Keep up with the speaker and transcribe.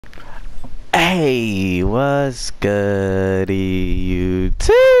Hey, what's goody, you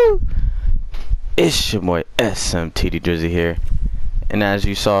too? It's your boy SMTD Drizzy here, and as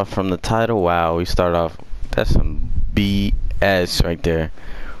you saw from the title, wow, we start off. That's some BS right there.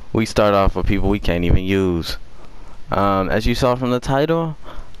 We start off with people we can't even use. As you saw from the title,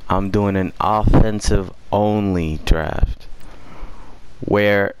 I'm doing an offensive only draft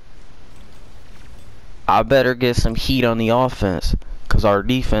where I better get some heat on the offense, because our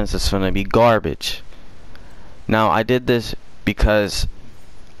defense is going to be garbage. Now, I did this because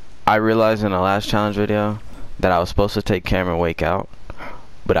I realized in the last challenge video that I was supposed to take Cameron Wake out,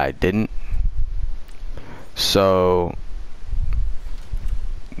 but I didn't. So,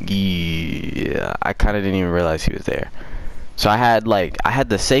 yeah, I kind of didn't even realize he was there. So I had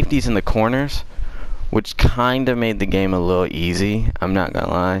the safeties in the corners, which kind of made the game a little easy. I'm not gonna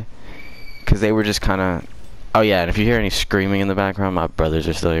lie, because they were just kind of. Oh yeah, and if you hear any screaming in the background, my brothers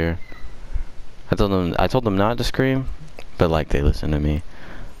are still here. I told them not to scream, but like they listen to me.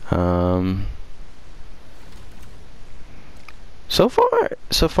 So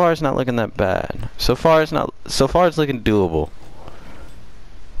far it's not looking that bad. So far it's looking doable.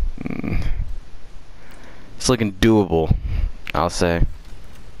 It's looking doable, I'll say.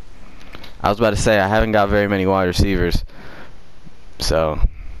 I was about to say I haven't got very many wide receivers, so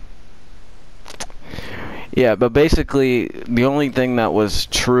yeah, but basically the only thing that was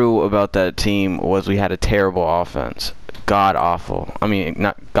true about that team was we had a terrible offense. God awful. I mean,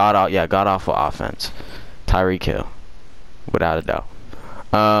 not god. Yeah, god awful offense. Tyreek Hill, without a doubt.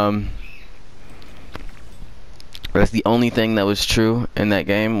 That's the only thing that was true in that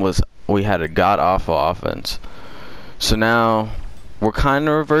game, was we had a god awful offense. So now we're kind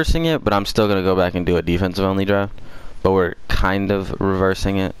of reversing it, but I'm still gonna go back and do a defensive only draft. But we're kind of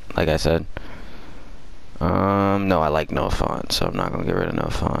reversing it, like I said. No, I like Noah Font, so I'm not gonna get rid of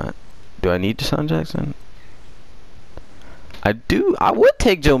Noah Font. Do I need Deshaun Jackson? I do. I would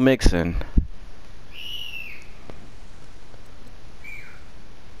take Joe Mixon.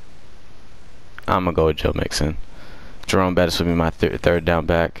 I'm gonna go with Joe Mixon. Jerome Bettis would be my third down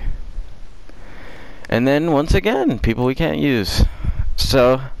back. And then once again, people we can't use.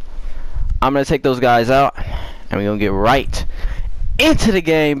 So I'm gonna take those guys out, and we're gonna get right into the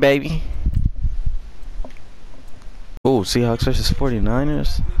game, baby. Oh, Seahawks versus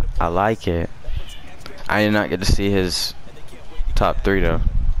 49ers. I like it. I did not get to see his top three though.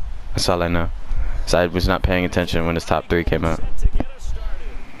 That's all I know. So I was not paying attention when his top three came out.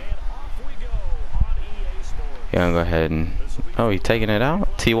 Yeah, I'm gonna go ahead and. Oh, he's taking it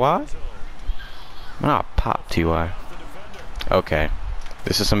out? TY? Nah, pop TY. Okay.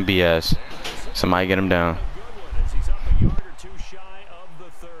 This is some BS. Somebody get him down.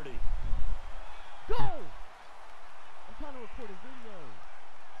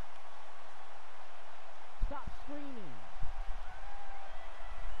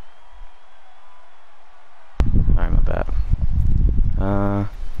 Alright, my bad.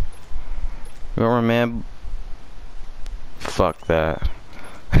 Remember, man? Fuck that.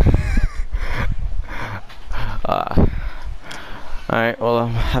 Alright, well, I'll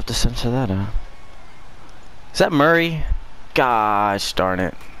have to censor that out. Is that Murray? Gosh darn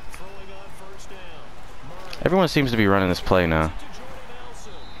it. Everyone seems to be running this play now.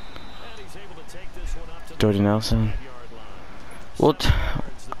 Jordy Nelson. Well,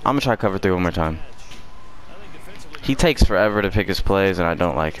 I'm gonna try cover 3 one more time. He takes forever to pick his plays, and I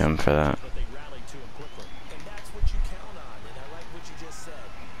don't like him for that.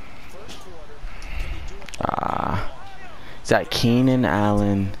 Is that Keenan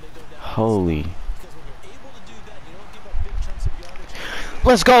Allen? Holy.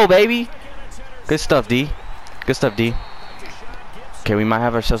 Let's go, baby. Good stuff, D. Good stuff, D. Okay, we might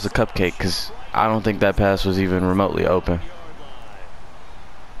have ourselves a cupcake, because I don't think that pass was even remotely open.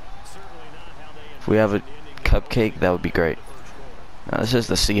 If we have a cupcake, that would be great. Now, this is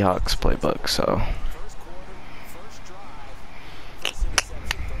the Seahawks playbook, so.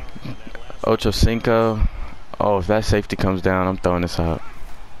 Ocho Cinco. Oh, if that safety comes down, I'm throwing this out.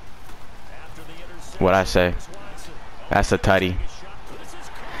 What I say? That's a tutty.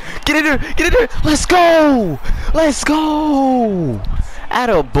 Get in there! Get in there! Let's go! Let's go!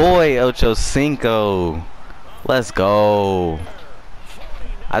 Atta boy, Ocho Cinco. Let's go.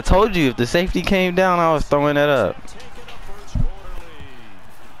 I told you if the safety came down, I was throwing that up.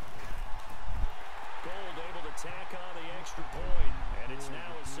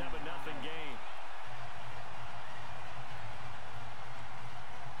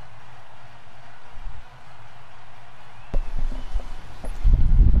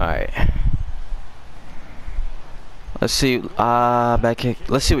 Alright. Let's see. Back kick.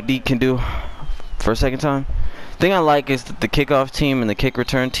 Let's see what D can do for a second time. Thing I like is that the kickoff team and the kick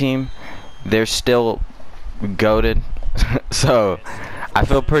return team, they're still goated. So I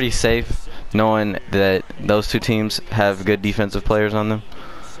feel pretty safe knowing that those two teams have good defensive players on them.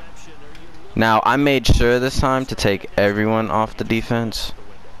 Now I made sure this time to take everyone off the defense.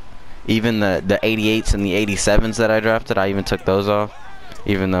 Even the 88s and the 87s that I drafted, I even took those off.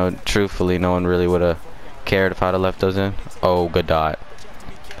 Even though, truthfully, no one really would have cared if I'd have left those in. Oh, good dot.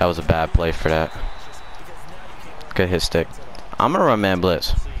 That was a bad play for that. Good hit stick. I'm going to run man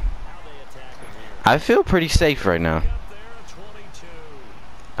blitz. I feel pretty safe right now.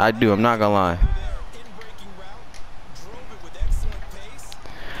 I do, I'm not going to lie.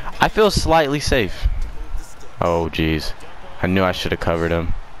 I feel slightly safe. Oh, jeez. I knew I should have covered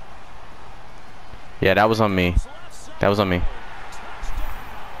him. Yeah, that was on me. That was on me.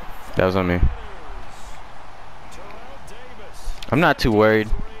 That was on me. I'm not too worried.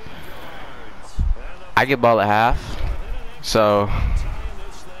 I get ball at half. So,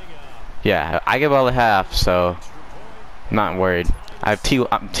 yeah, I get ball at half, so not worried. I have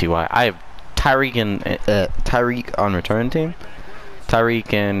T.Y. I have Tyreek and Tyreek on return team.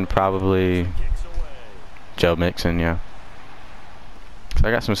 Tyreek and probably Joe Mixon, yeah. So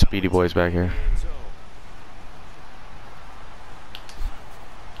I got some speedy boys back here.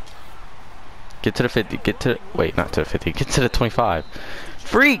 Get to the 50. Get to wait, not to the 50. Get to the 25.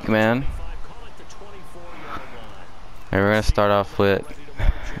 Freak, man. And we're gonna start off with,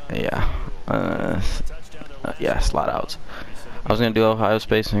 yeah, yeah, slot outs. I was gonna do Ohio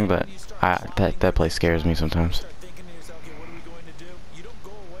spacing, but that play scares me sometimes.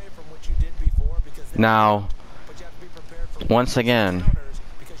 Now, once again,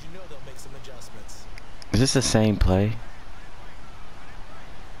 is this the same play?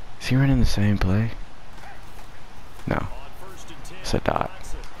 Is he running the same play? No. It's a dot.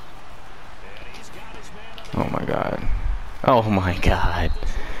 Oh my god. Oh my god.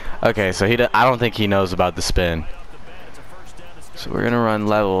 Okay, so I don't think he knows about the spin. So we're gonna run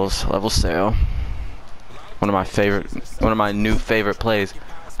level sail. One of my new favorite plays.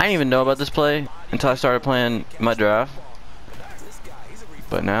 I didn't even know about this play until I started playing MUT draft.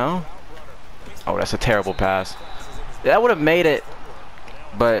 But now, oh, that's a terrible pass. That would have made it,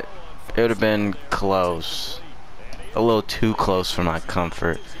 but it would have been close. A little too close for my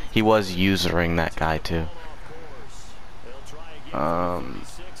comfort. He was usering that guy too.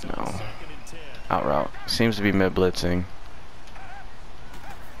 No. Out route. Seems to be mid blitzing.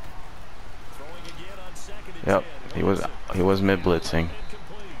 Yep, he was mid blitzing.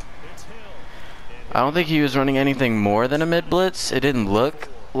 I don't think he was running anything more than a mid blitz. It didn't look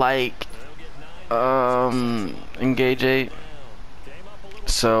like engage 8.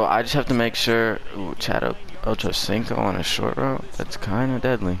 So I just have to make sure. Ooh, Chad Ochocinco on a short route. That's kind of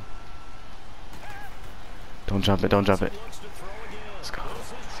deadly. Don't jump it. Don't jump it. Let's go.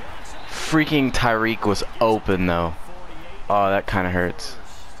 Freaking Tyreek was open though. Oh, that kind of hurts.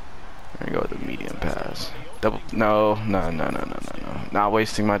 I'm gonna go with a medium pass. Double. No. Not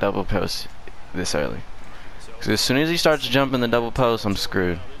wasting my double post this early. Because as soon as he starts jumping the double post, I'm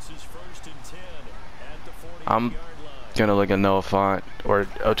screwed. I'm gonna look at Noah Font or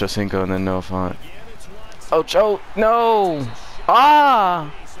Ochocinco and then Noah Font. Ocho, no!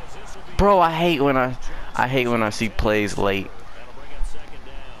 Ah, bro, I hate when I see plays late.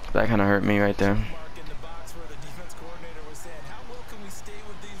 That kind of hurt me right there.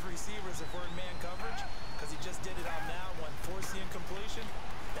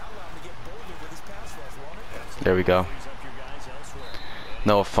 There we go.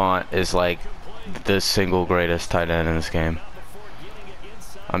 Noah Font is like the single greatest tight end in this game.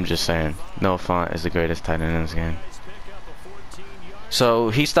 I'm just saying. Noah Font is the greatest tight end in this game. So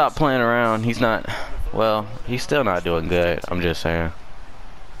he stopped playing around. He's not, well, he's still not doing good. I'm just saying.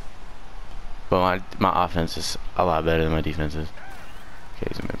 But my offense is a lot better than my defense is. Okay,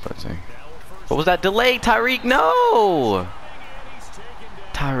 he's a mid-blitzing. What was that delay, Tyreek? No!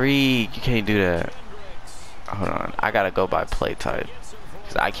 Tyreek, you can't do that. Hold on, I gotta go by play type.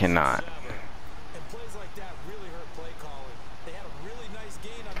 Because I cannot.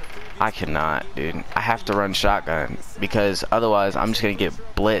 I cannot, dude. I have to run shotgun. Because otherwise, I'm just gonna get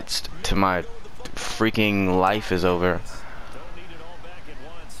blitzed till my freaking life is over.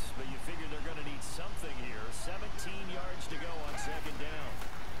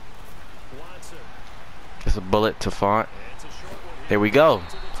 It's a bullet to Font. There we go.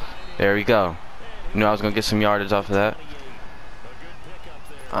 There we go. Knew I was gonna get some yardage off of that.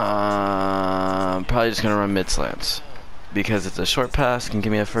 Probably just gonna run mid slants because it's a short pass, can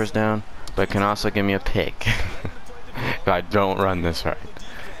give me a first down, but can also give me a pick. if I don't run this right.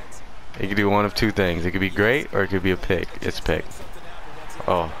 It could do one of two things. It could be great or it could be a pick. It's pick.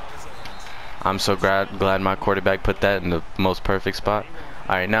 Oh. I'm so glad my quarterback put that in the most perfect spot.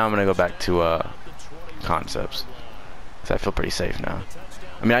 Alright, now I'm going to go back to concepts. Because I feel pretty safe now.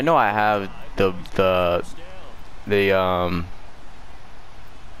 I mean, I know I have the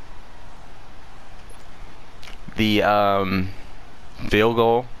field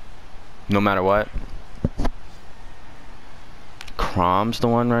goal no matter what. Crom's the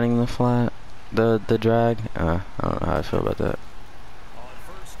one running the flat, the drag. I don't know how I feel about that.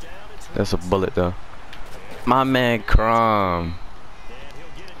 That's a bullet though. My man Crom.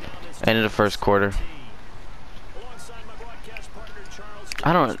 End of the first quarter.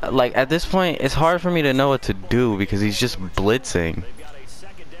 I don't like at this point. It's hard for me to know what to do because he's just blitzing,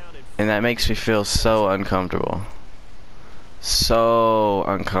 and that makes me feel so uncomfortable. So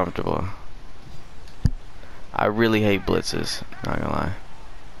uncomfortable. I really hate blitzes. Not gonna lie.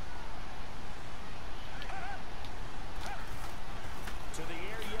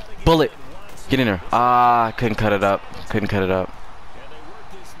 Bullet. Get in there. Ah, I couldn't cut it up. Couldn't cut it up.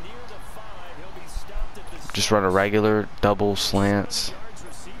 Just run a regular double slants.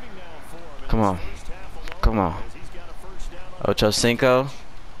 Come on. Come on. Ocho Cinco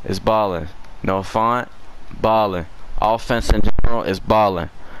is balling. No font, balling. Offense in general is balling.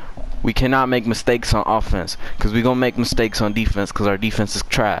 We cannot make mistakes on offense because we're going to make mistakes on defense because our defense is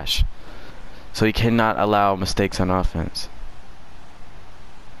trash. So you cannot allow mistakes on offense.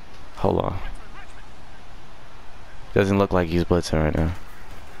 Hold on. Doesn't look like he's blitzing right now.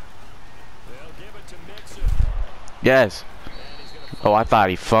 Yes. Oh, I thought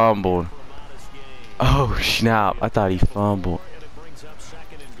he fumbled. Oh, snap. I thought he fumbled.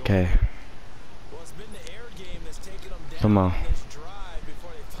 Okay. Come on.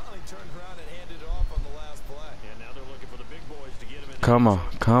 Come on.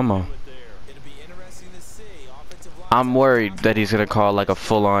 Come on. I'm worried that he's going to call like a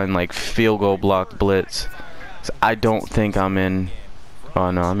full-on like field goal block blitz. So I don't think I'm in.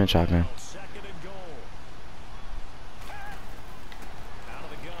 Oh, no. I'm in shotgun.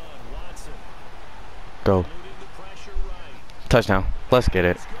 Go. Touchdown. Let's get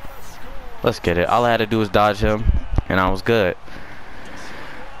it. Let's get it. All I had to do was dodge him, and I was good.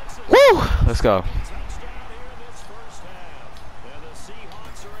 Woo! Let's go.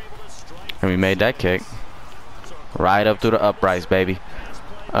 And we made that kick. Right up through the uprights, baby.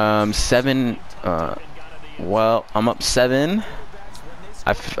 7. Well, I'm up 7.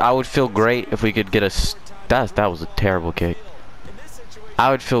 I would feel great if we could get a. That was a terrible kick.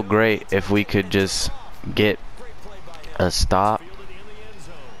 I would feel great if we could just get a stop.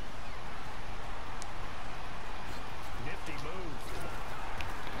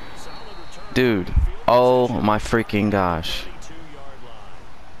 Dude, oh my freaking gosh.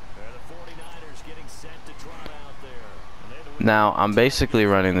 Now, I'm basically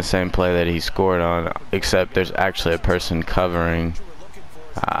running the same play that he scored on, except there's actually a person covering.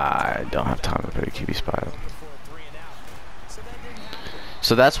 I don't have time to put a QB spot up.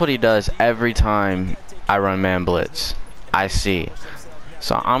 So that's what he does every time I run man blitz. I see.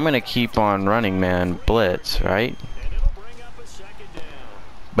 So I'm going to keep on running man blitz, right?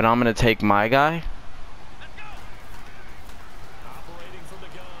 But I'm going to take my guy.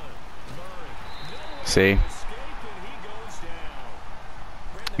 See?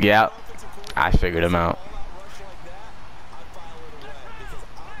 Yeah, I figured him out.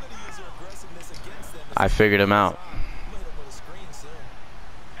 I figured him out.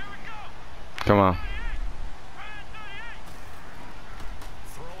 Come on.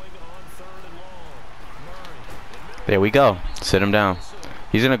 There we go. Sit him down.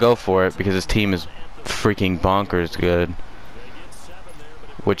 He's gonna go for it because his team is freaking bonkers good,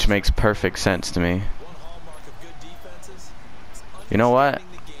 which makes perfect sense to me. You know what?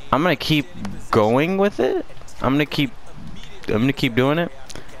 I'm gonna keep going with it. I'm gonna keep doing it.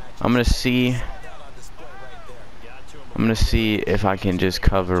 I'm gonna see if I can just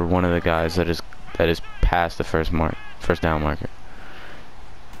cover one of the guys that is past the first down marker.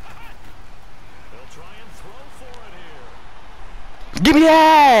 Give me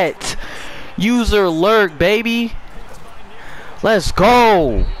that! User alert, baby. Let's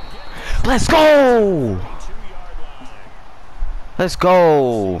go. Let's go. Let's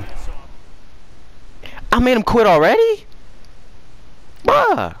go. I made him quit already?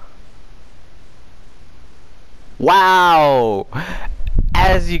 Bruh. Wow.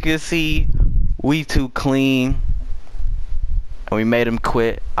 As you can see, we too clean. And we made him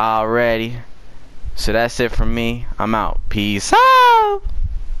quit already. So that's it from me. I'm out. Peace out.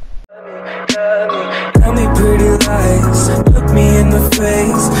 Tell me pretty lies, look me in the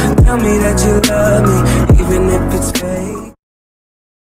face. Tell me that you love me,